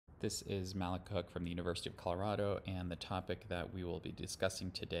This is Malik Kahook from the University of Colorado, and the topic that we will be discussing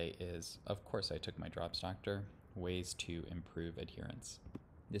today is, of course, I took my drops, doctor, ways to improve adherence.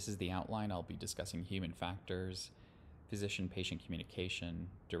 This is the outline. I'll be discussing human factors, physician-patient communication,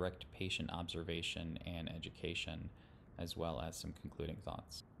 direct patient observation, and education, as well as some concluding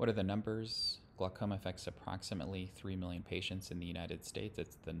thoughts. What are the numbers? Glaucoma affects approximately 3 million patients in the United States.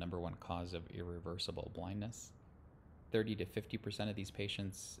 It's the number one cause of irreversible blindness. 30 to 50% of these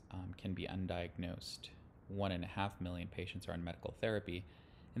patients can be undiagnosed. 1.5 million patients are on medical therapy,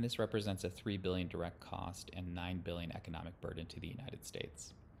 and this represents a $3 billion direct cost and $9 billion economic burden to the United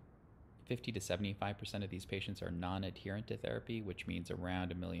States. 50 to 75% of these patients are non-adherent to therapy, which means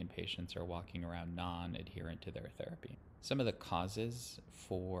around 1 million patients are walking around non-adherent to their therapy. Some of the causes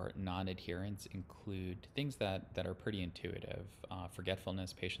for non-adherence include things that are pretty intuitive.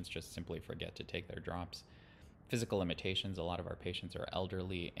 Forgetfulness, patients just simply forget to take their drops. Physical limitations, a lot of our patients are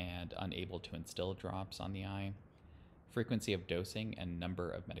elderly and unable to instill drops on the eye. Frequency of dosing and number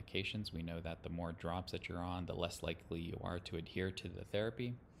of medications. We know that the more drops that you're on, the less likely you are to adhere to the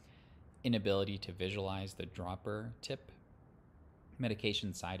therapy. Inability to visualize the dropper tip.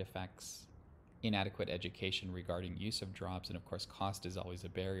 Medication side effects. Inadequate education regarding use of drops, and of course cost is always a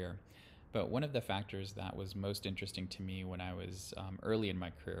barrier. But one of the factors that was most interesting to me when I was early in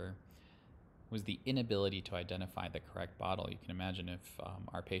my career was the inability to identify the correct bottle. You can imagine if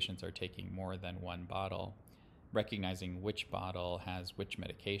our patients are taking more than one bottle, recognizing which bottle has which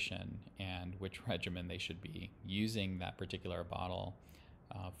medication and which regimen they should be using that particular bottle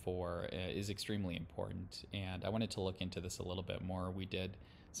for is extremely important. And I wanted to look into this a little bit more. We did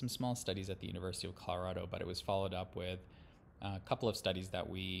some small studies at the University of Colorado, but it was followed up with a couple of studies that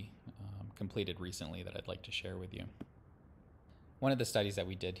we completed recently that I'd like to share with you. One of the studies that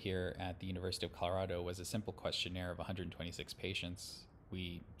we did here at the University of Colorado was a simple questionnaire of 126 patients.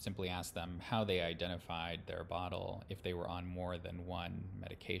 We simply asked them how they identified their bottle if they were on more than one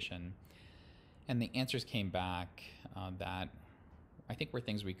medication. And the answers came back that I think were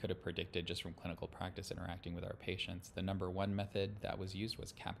things we could have predicted just from clinical practice interacting with our patients. The number one method that was used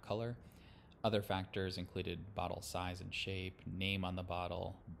was cap color. Other factors included bottle size and shape, name on the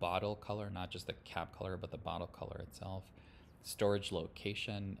bottle color, not just the cap color, but the bottle color itself, storage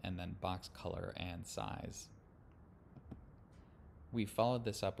location, and then box color and size. We followed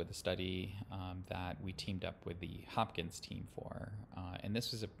this up with a study that we teamed up with the Hopkins team for. And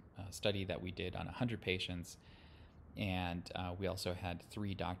this was a study that we did on 100 patients. And we also had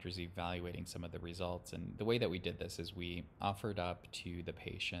 3 doctors evaluating some of the results. And the way that we did this is we offered up to the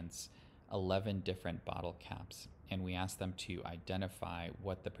patients 11 different bottle caps. And we asked them to identify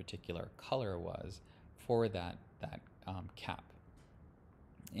what the particular color was for that cap.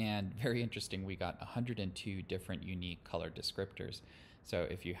 And very interesting, we got 102 different unique color descriptors. So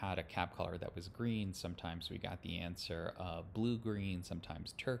if you had a cap color that was green, sometimes we got the answer of blue-green,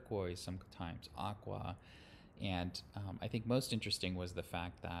 sometimes turquoise, sometimes aqua. And I think most interesting was the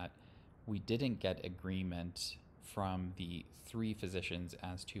fact that we didn't get agreement from the 3 physicians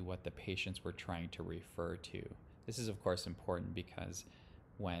as to what the patients were trying to refer to. This is of course important because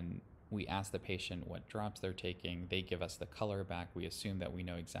when we ask the patient what drops they're taking, they give us the color back. We assume that we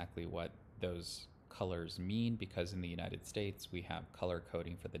know exactly what those colors mean because in the United States we have color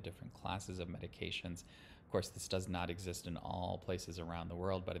coding for the different classes of medications. Of course, this does not exist in all places around the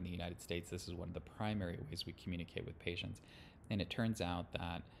world, but in the United States, this is one of the primary ways we communicate with patients. And it turns out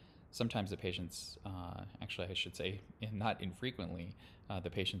that sometimes the patients, actually I should say, not infrequently, the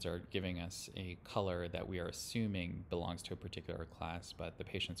patients are giving us a color that we are assuming belongs to a particular class, but the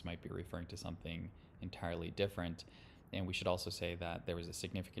patients might be referring to something entirely different. And we should also say that there was a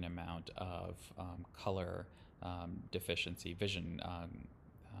significant amount of color deficiency, vision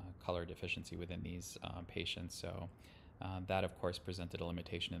color deficiency within these patients. So that, of course, presented a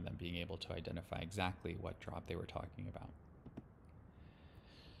limitation in them being able to identify exactly what drop they were talking about.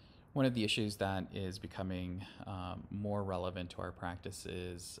 One of the issues that is becoming more relevant to our practice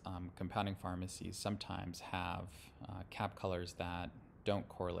is compounding pharmacies sometimes have cap colors that don't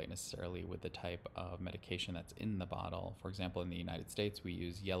correlate necessarily with the type of medication that's in the bottle. For example, in the United States, we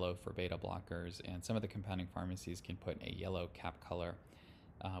use yellow for beta blockers, and some of the compounding pharmacies can put a yellow cap color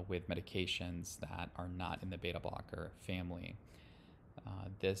with medications that are not in the beta blocker family.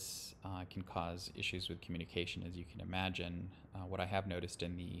 This can cause issues with communication, as you can imagine. What I have noticed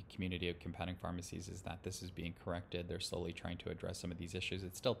in the community of compounding pharmacies is that this is being corrected. They're slowly trying to address some of these issues.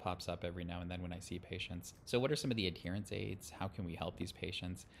 It still pops up every now and then when I see patients. So what are some of the adherence aids? How can we help these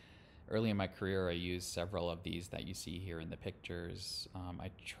patients? Early in my career, I used several of these that you see here in the pictures.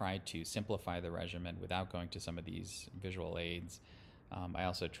 I tried to simplify the regimen without going to some of these visual aids. I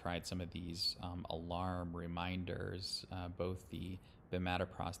also tried some of these alarm reminders, both the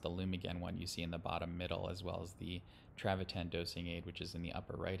bimatoprost, the Lumigan one you see in the bottom middle, as well as the Travitan dosing aid, which is in the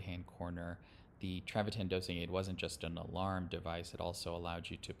upper right-hand corner. The Travitan dosing aid wasn't just an alarm device, it also allowed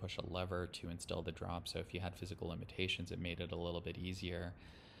you to push a lever to instill the drop, so if you had physical limitations, it made it a little bit easier.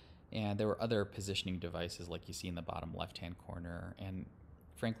 And there were other positioning devices like you see in the bottom left-hand corner, and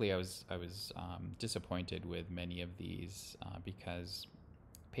frankly, I was disappointed with many of these because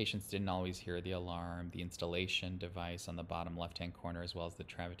patients didn't always hear the alarm. The installation device on the bottom left-hand corner, as well as the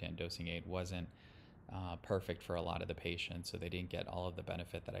Travitan dosing aid, wasn't perfect for a lot of the patients, so they didn't get all of the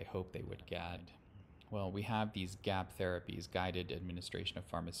benefit that I hoped they would get. Well, we have these GAP therapies, guided administration of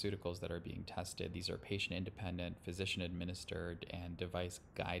pharmaceuticals, that are being tested. These are patient-independent, physician-administered, and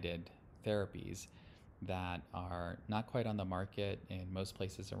device-guided therapies that are not quite on the market in most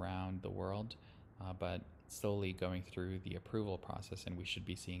places around the world, but slowly going through the approval process, and we should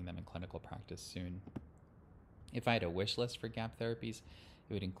be seeing them in clinical practice soon. If I had a wish list for GAP therapies,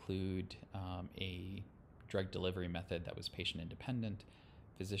 it would include a drug delivery method that was patient-independent,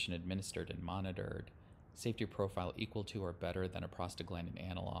 physician-administered and monitored, safety profile equal to or better than a prostaglandin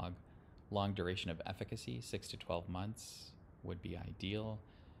analog, long duration of efficacy, 6 to 12 months would be ideal,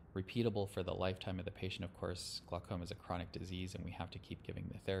 repeatable for the lifetime of the patient. Of course, glaucoma is a chronic disease, and we have to keep giving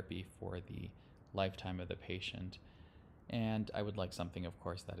the therapy for the lifetime of the patient. And I would like something, of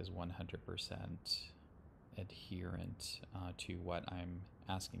course, that is 100% adherent to what I'm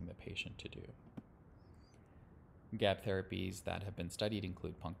asking the patient to do. GAP therapies that have been studied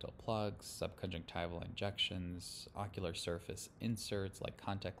include punctal plugs, subconjunctival injections, ocular surface inserts like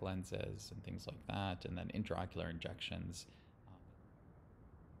contact lenses and things like that, and then intraocular injections.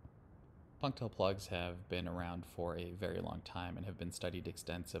 Punctal plugs have been around for a very long time and have been studied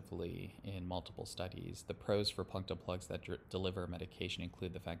extensively in multiple studies. The pros for punctal plugs that deliver medication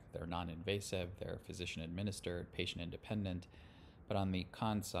include the fact that they're non-invasive, they're physician-administered, patient-independent, but on the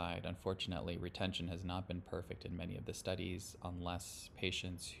con side, unfortunately, retention has not been perfect in many of the studies unless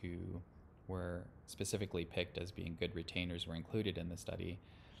patients who were specifically picked as being good retainers were included in the study.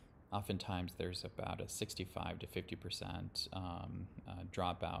 Oftentimes there's about a 65 to 50%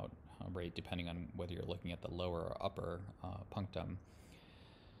 dropout rate, depending on whether you're looking at the lower or upper punctum.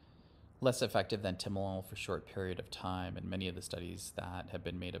 Less effective than timolol for a short period of time, and many of the studies that have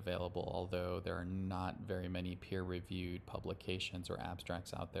been made available, although there are not very many peer-reviewed publications or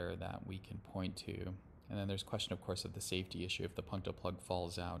abstracts out there that we can point to. And then there's question, of course, of the safety issue. If the punctal plug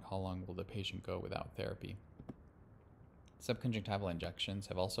falls out, how long will the patient go without therapy? Subconjunctival injections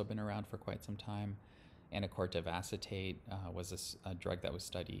have also been around for quite some time. Anacortiv acetate was a drug that was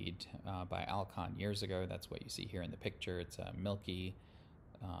studied by Alcon years ago. That's what you see here in the picture. It's a milky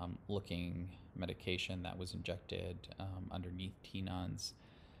looking medication that was injected underneath tenons.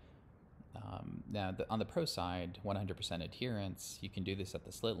 Now, on the pro side, 100% adherence. You can do this at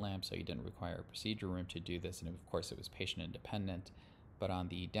the slit lamp, so you didn't require a procedure room to do this, and of course it was patient independent. But on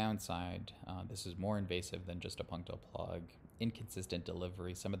the downside, this is more invasive than just a punctal plug. Inconsistent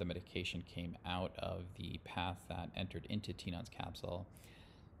delivery. Some of the medication came out of the path that entered into Tenon's capsule.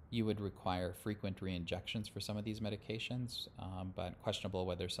 You would require frequent re-injections for some of these medications, but questionable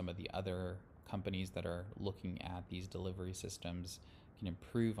whether some of the other companies that are looking at these delivery systems can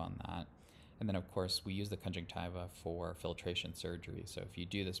improve on that. And then, of course, we use the conjunctiva for filtration surgery. So if you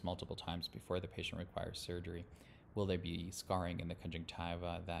do this multiple times before the patient requires surgery, will there be scarring in the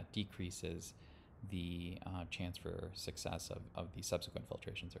conjunctiva that decreases the chance for success of the subsequent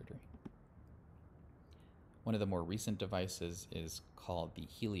filtration surgery? One of the more recent devices is called the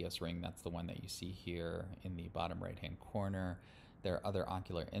Helios ring. That's the one that you see here in the bottom right-hand corner. There are other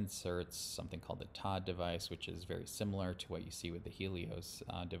ocular inserts, something called the Todd device, which is very similar to what you see with the Helios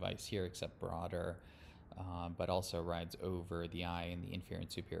device here, except broader, but also rides over the eye in the inferior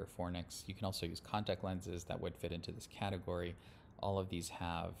and superior fornix. You can also use contact lenses that would fit into this category. All of these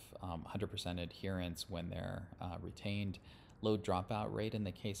have 100% adherence when they're retained. Low dropout rate in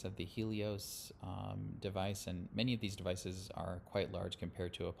the case of the Helios device, and many of these devices are quite large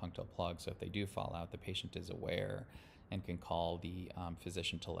compared to a punctal plug, so if they do fall out, the patient is aware and can call the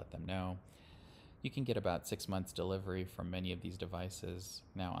physician to let them know. You can get about 6 months delivery from many of these devices.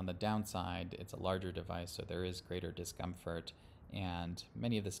 Now, on the downside, it's a larger device, so there is greater discomfort, and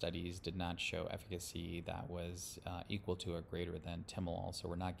many of the studies did not show efficacy that was equal to or greater than timolol, so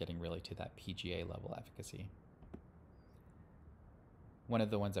we're not getting really to that PGA level efficacy. One of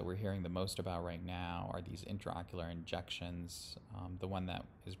the ones that we're hearing the most about right now are these intraocular injections. The one that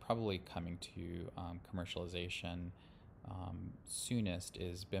is probably coming to commercialization soonest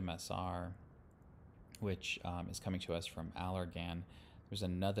is BIM-SR, which is coming to us from Allergan. There's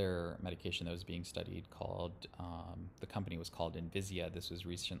another medication that was being studied called, the company was called Invisia. This was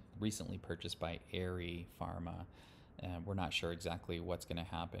recently purchased by Aerie Pharma. And we're not sure exactly what's going to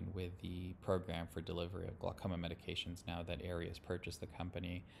happen with the program for delivery of glaucoma medications now that Aerie has purchased the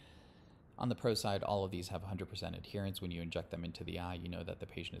company. On the pro side, all of these have 100% adherence. When you inject them into the eye, you know that the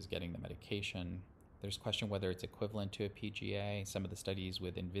patient is getting the medication. There's question whether it's equivalent to a PGA. Some of the studies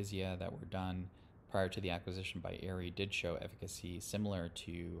with Invisia that were done prior to the acquisition by Aerie did show efficacy similar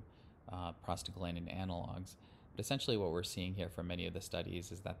to prostaglandin analogs. But essentially what we're seeing here from many of the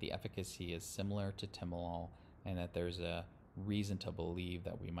studies is that the efficacy is similar to timolol, and that there's a reason to believe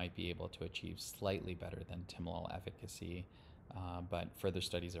that we might be able to achieve slightly better than timolol efficacy, but further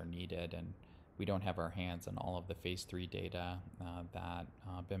studies are needed, and we don't have our hands on all of the phase 3 data that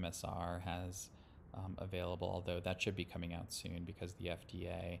BIMSR has available, although that should be coming out soon because the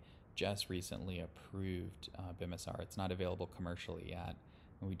FDA just recently approved BIMSR. It's not available commercially yet,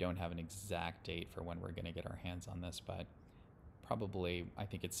 and we don't have an exact date for when we're going to get our hands on this, but probably, I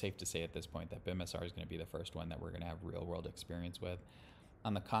think it's safe to say at this point that BIMSR is going to be the first one that we're going to have real-world experience with.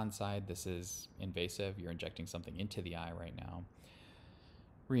 On the con side, this is invasive. You're injecting something into the eye right now.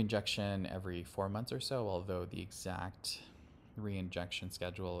 Re-injection every 4 months or so, although the exact re-injection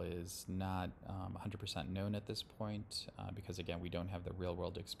schedule is not 100% known at this point because, again, we don't have the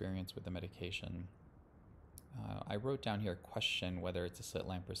real-world experience with the medication. I wrote down here a question whether it's a slit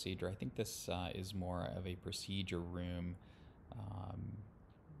lamp procedure. I think this is more of a procedure room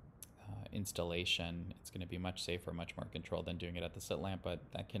installation. It's going to be much safer, much more controlled than doing it at the slit lamp, but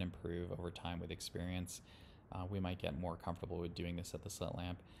that can improve over time with experience. We might get more comfortable with doing this at the slit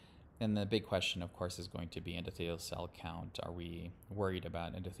lamp. And the big question, of course, is going to be endothelial cell count. Are we worried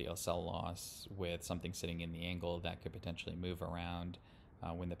about endothelial cell loss with something sitting in the angle that could potentially move around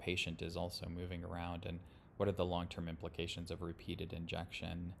when the patient is also moving around? And what are the long-term implications of repeated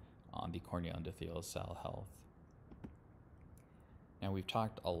injection on the corneal endothelial cell health? Now, we've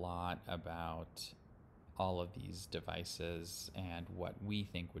talked a lot about all of these devices and what we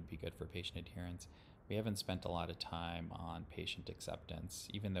think would be good for patient adherence. We haven't spent a lot of time on patient acceptance,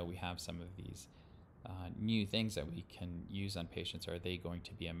 even though we have some of these new things that we can use on patients. Are they going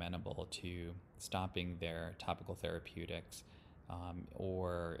to be amenable to stopping their topical therapeutics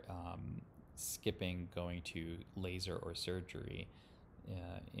or skipping going to laser or surgery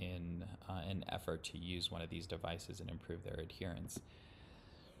in an effort to use one of these devices and improve their adherence?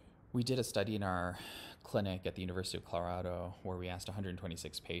 We did a study in our clinic at the University of Colorado where we asked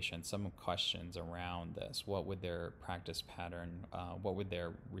 126 patients some questions around this. What would their practice pattern, what would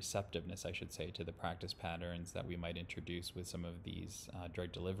their receptiveness, I should say, to the practice patterns that we might introduce with some of these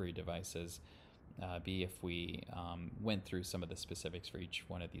drug delivery devices be if we went through some of the specifics for each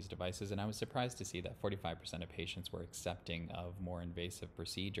one of these devices. And I was surprised to see that 45% of patients were accepting of more invasive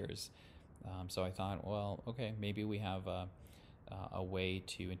procedures. So I thought, well, okay, maybe we have a way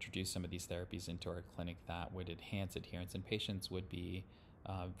to introduce some of these therapies into our clinic that would enhance adherence, and patients would be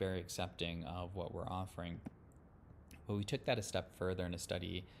very accepting of what we're offering. But we took that a step further in a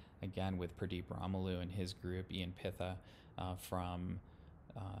study, again, with Pradeep Ramalu and his group, Ian Pitha from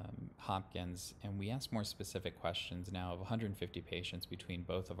Hopkins, and we asked more specific questions now of 150 patients between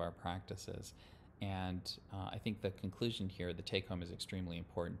both of our practices. And I think the conclusion here, the take-home, is extremely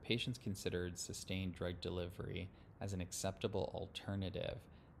important. Patients considered sustained drug delivery as an acceptable alternative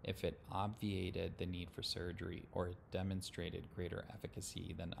if it obviated the need for surgery or it demonstrated greater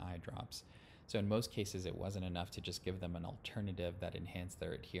efficacy than eye drops. So in most cases, it wasn't enough to just give them an alternative that enhanced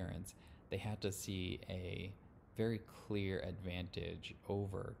their adherence. They had to see a very clear advantage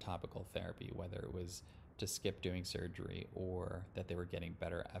over topical therapy, whether it was to skip doing surgery or that they were getting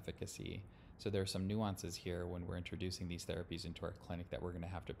better efficacy. So there are some nuances here when we're introducing these therapies into our clinic that we're going to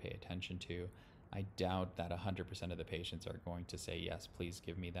have to pay attention to. I doubt that 100% of the patients are going to say, yes, please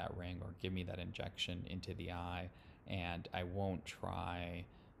give me that ring or give me that injection into the eye, and I won't try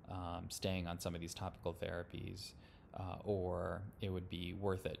staying on some of these topical therapies, or it would be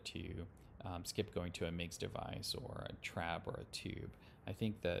worth it to skip going to a MIGS device or a trab or a tube. I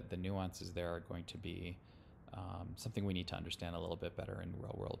think that the nuances there are going to be something we need to understand a little bit better in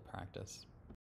real-world practice.